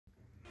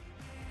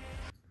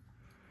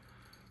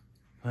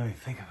Let me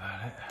think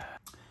about it.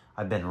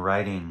 I've been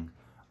writing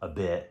a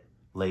bit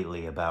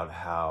lately about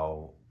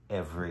how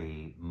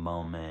every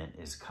moment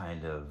is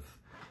kind of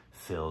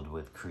filled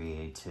with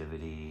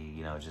creativity,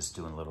 you know, just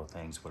doing little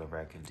things, whatever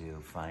I can do,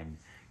 find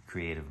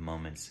creative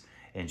moments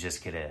and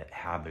just get a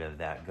habit of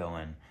that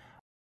going.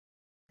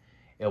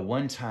 At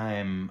one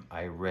time,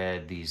 I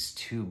read these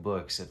two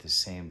books at the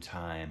same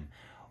time.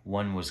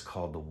 One was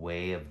called The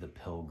Way of the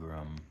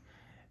Pilgrim,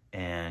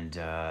 and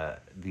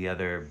the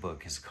other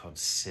book is called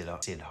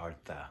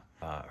Siddhartha,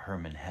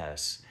 Hermann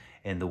Hesse.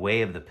 And The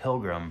Way of the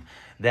Pilgrim,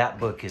 that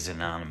book is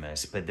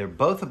anonymous, but they're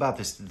both about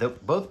this.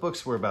 Both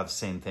books were about the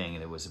same thing,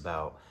 and it was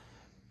about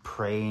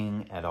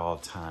praying at all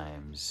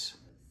times.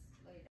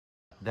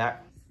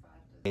 That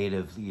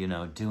creative, you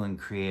know, doing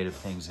creative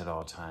things at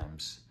all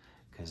times,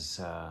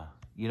 because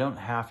you don't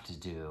have to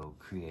do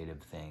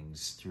creative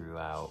things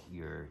throughout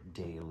your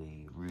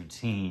daily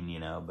routine, you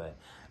know,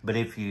 but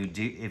if you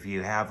do, if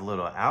you have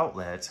little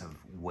outlets of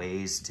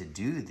ways to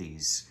do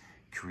these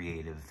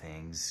creative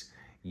things,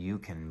 you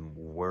can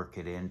work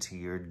it into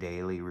your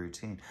daily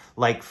routine.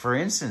 Like, for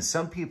instance,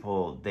 some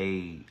people,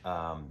 they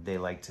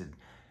like to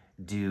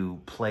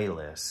do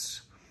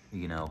playlists,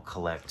 you know,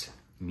 collect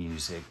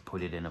music,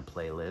 put it in a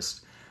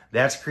playlist.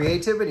 That's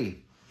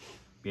creativity,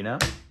 you know?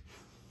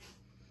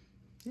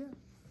 Yeah.